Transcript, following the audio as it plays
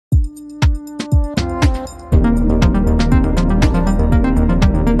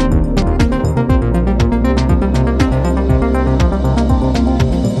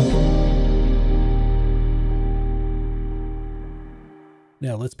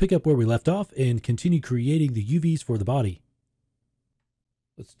Now let's pick up where we left off and continue creating the UVs for the body.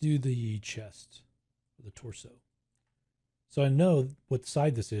 Let's do the chest, or the torso. So I know what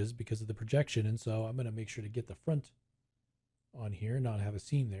side this is because of the projection, and so I'm going to make sure to get the front on here, not have a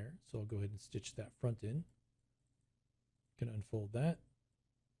seam there. So I'll go ahead and stitch that front in. Going to unfold that.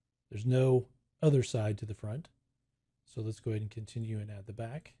 There's no other side to the front. So let's go ahead and continue and add the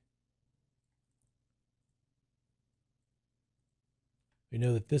back. We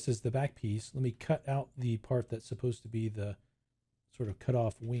know that this is the back piece. Let me cut out the part that's supposed to be the sort of cut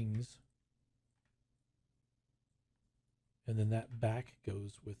off wings. And then that back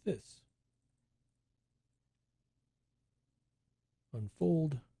goes with this.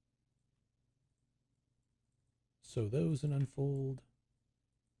 Unfold. Sew those and unfold.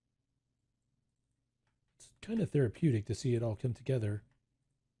 It's kind of therapeutic to see it all come together.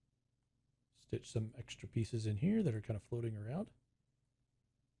 Stitch some extra pieces in here that are kind of floating around.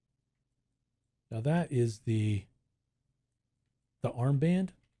 Now that is the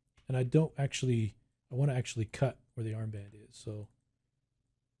armband, and I want to actually cut where the armband is. So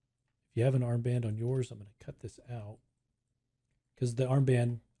if you have an armband on yours, I'm going to cut this out because the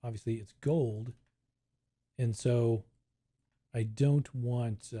armband, obviously it's gold. And so I don't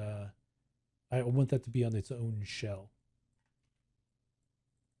want, I want that to be on its own shell.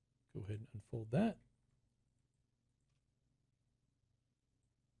 Go ahead and unfold that.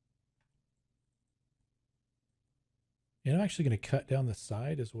 And I'm actually going to cut down the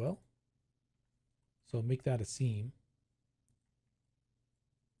side as well. So I'll make that a seam.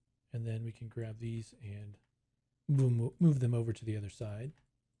 And then we can grab these and move them over to the other side.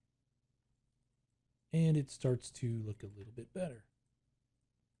 And it starts to look a little bit better.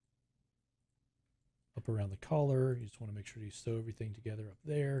 Up around the collar, you just want to make sure you sew everything together up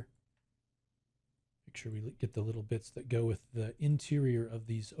there. Make sure we get the little bits that go with the interior of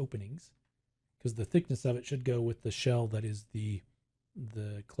these openings, because the thickness of it should go with the shell that is the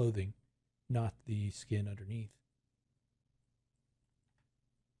clothing, not the skin underneath.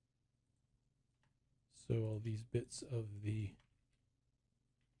 Sew all these bits of the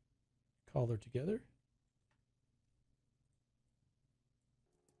collar together.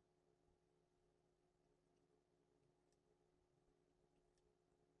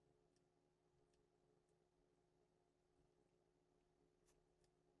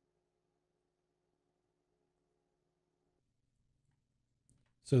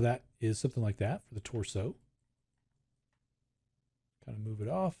 So that is something like that for the torso. Kind of move it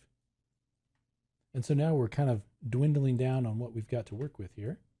off. And so now we're kind of dwindling down on what we've got to work with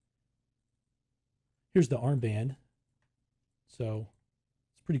here. Here's the armband. So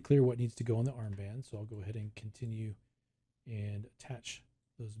it's pretty clear what needs to go on the armband. So I'll go ahead and continue and attach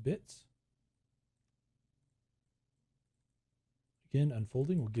those bits. Again,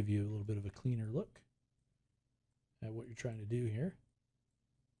 unfolding will give you a little bit of a cleaner look at what you're trying to do here.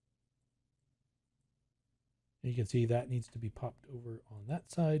 And you can see that needs to be popped over on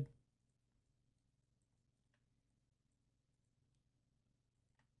that side.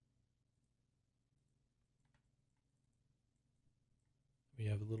 We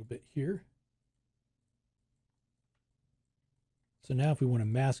have a little bit here. So now if we want to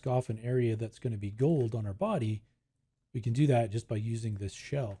mask off an area that's going to be gold on our body, we can do that just by using this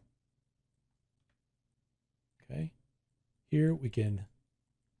shell. Okay. Here we can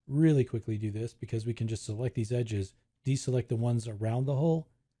really quickly do this because we can just select these edges, deselect the ones around the hole,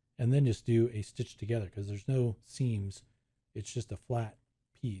 and then just do a stitch together because there's no seams. It's just a flat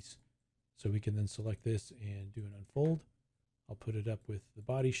piece. So we can then select this and do an unfold. I'll put it up with the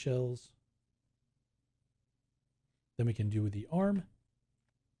body shells. Then we can do the arm.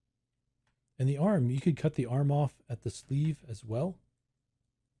 And the arm, you could cut the arm off at the sleeve as well.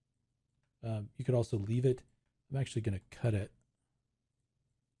 You could also leave it. I'm actually going to cut it.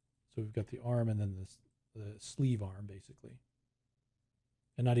 So we've got the arm and then the sleeve arm, basically.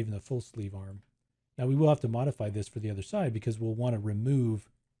 And not even the full sleeve arm. Now we will have to modify this for the other side because we'll want to remove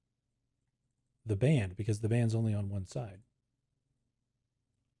the band because the band's only on one side.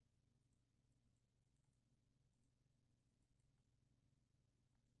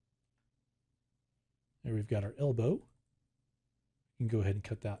 There we've got our elbow. We can go ahead and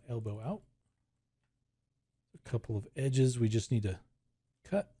cut that elbow out. A couple of edges we just need to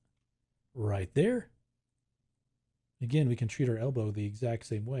cut right there. Again, we can treat our elbow the exact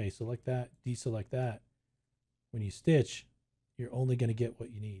same way. Select that, deselect that. When you stitch, you're only going to get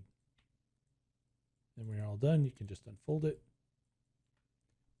what you need. Then when you're all done, you can just unfold it.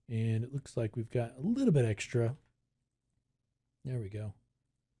 And it looks like we've got a little bit extra. There we go.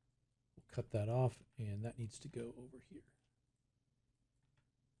 We'll cut that off, and that needs to go over here.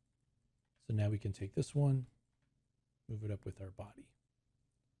 So now we can take this one, move it up with our body.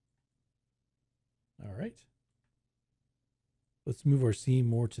 All right. Let's move our seam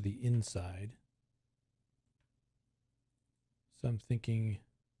more to the inside. So I'm thinking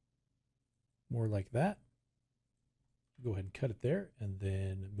more like that. Go ahead and cut it there and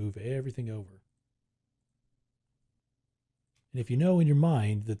then move everything over. And if you know in your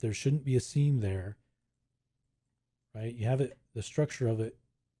mind that there shouldn't be a seam there, right? You have it, the structure of it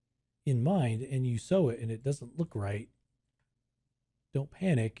in mind, and you sew it and it doesn't look right, don't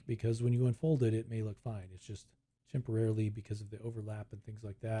panic, because when you unfold it, it may look fine. It's just temporarily because of the overlap and things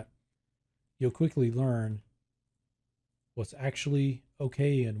like that. You'll quickly learn what's actually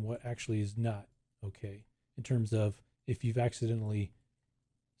okay and what actually is not okay, in terms of if you've accidentally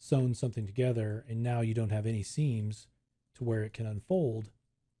sewn something together and now you don't have any seams to where it can unfold.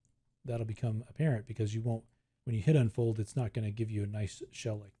 That'll become apparent because you won't, when you hit unfold, it's not going to give you a nice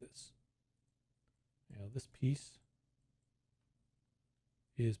shell like this. Now this piece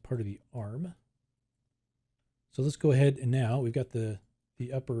is part of the arm. So let's go ahead and now we've got the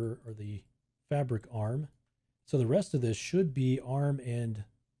upper, or the fabric arm. So the rest of this should be arm and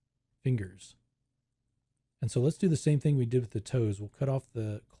fingers. And so let's do the same thing we did with the toes. We'll cut off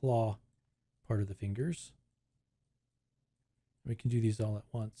the claw part of the fingers. We can do these all at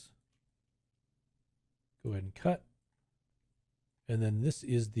once. Go ahead and cut. And then this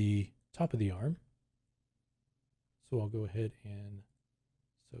is the top of the arm. So I'll go ahead and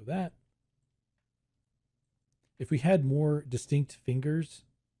sew that. If we had more distinct fingers,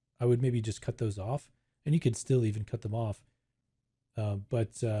 I would maybe just cut those off. And you could still even cut them off.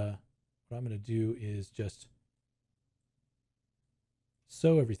 But what I'm going to do is just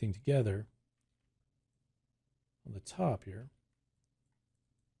sew everything together on the top here.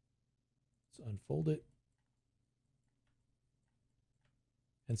 Let's unfold it.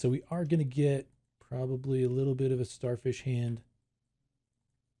 And so we are going to get probably a little bit of a starfish hand,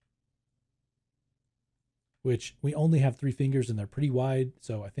 which we only have 3 fingers and they're pretty wide.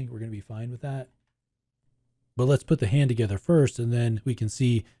 So I think we're going to be fine with that. But let's put the hand together first, and then we can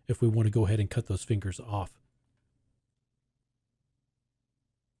see if we want to go ahead and cut those fingers off.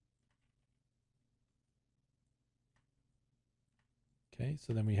 Okay,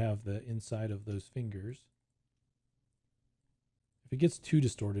 so then we have the inside of those fingers. If it gets too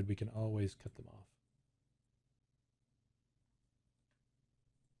distorted, we can always cut them off.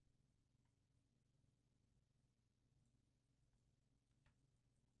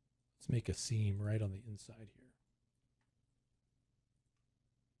 Let's make a seam right on the inside here.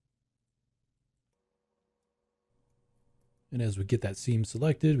 And as we get that seam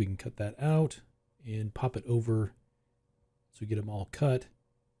selected, we can cut that out and pop it over. So we get them all cut,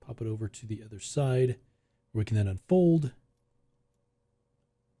 pop it over to the other side, where we can then unfold,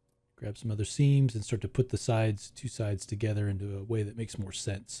 grab some other seams and start to put the sides, 2 sides together into a way that makes more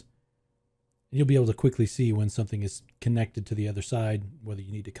sense. And you'll be able to quickly see when something is connected to the other side, whether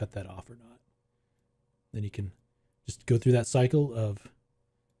you need to cut that off or not. Then you can just go through that cycle of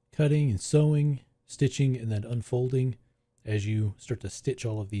cutting and sewing, stitching, and then unfolding as you start to stitch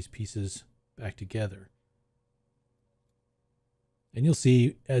all of these pieces back together. And you'll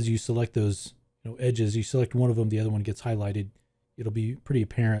see as you select those edges, you select one of them, the other one gets highlighted. It'll be pretty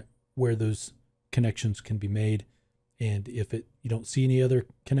apparent where those connections can be made. And if you don't see any other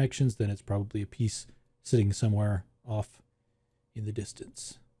connections, then it's probably a piece sitting somewhere off in the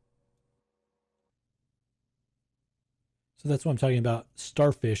distance. So that's what I'm talking about,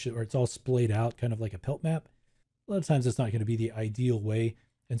 starfish, where it's all splayed out, kind of like a pelt map. A lot of times it's not going to be the ideal way.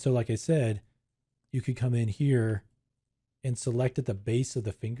 And so like I said, you could come in here and select at the base of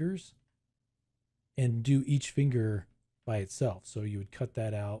the fingers and do each finger by itself. So you would cut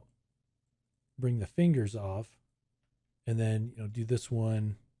that out, bring the fingers off, and then do this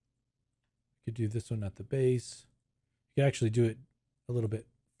one. You could do this one at the base. You could actually do it a little bit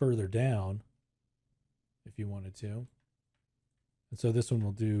further down if you wanted to. And so this one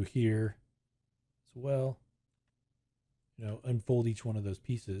we'll do here as well. Unfold each one of those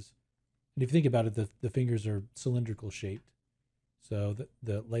pieces. And if you think about it, the fingers are cylindrical shaped. So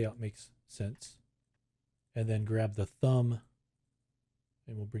the layout makes sense. And then grab the thumb,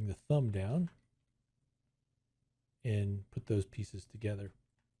 and we'll bring the thumb down and put those pieces together.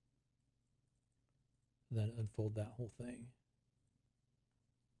 And then unfold that whole thing.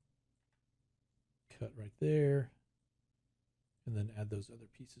 Cut right there. And then add those other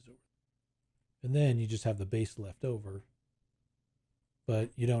pieces over. And then you just have the base left over, but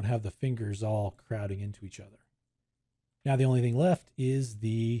you don't have the fingers all crowding into each other. Now the only thing left is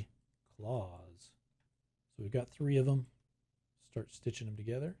the claws. So we've got 3 of them. Start stitching them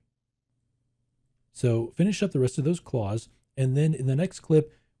together. So finish up the rest of those claws. And then in the next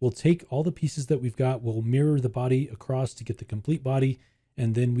clip, we'll take all the pieces that we've got, we'll mirror the body across to get the complete body,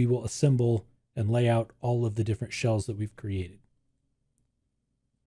 and then we will assemble and lay out all of the different shells that we've created.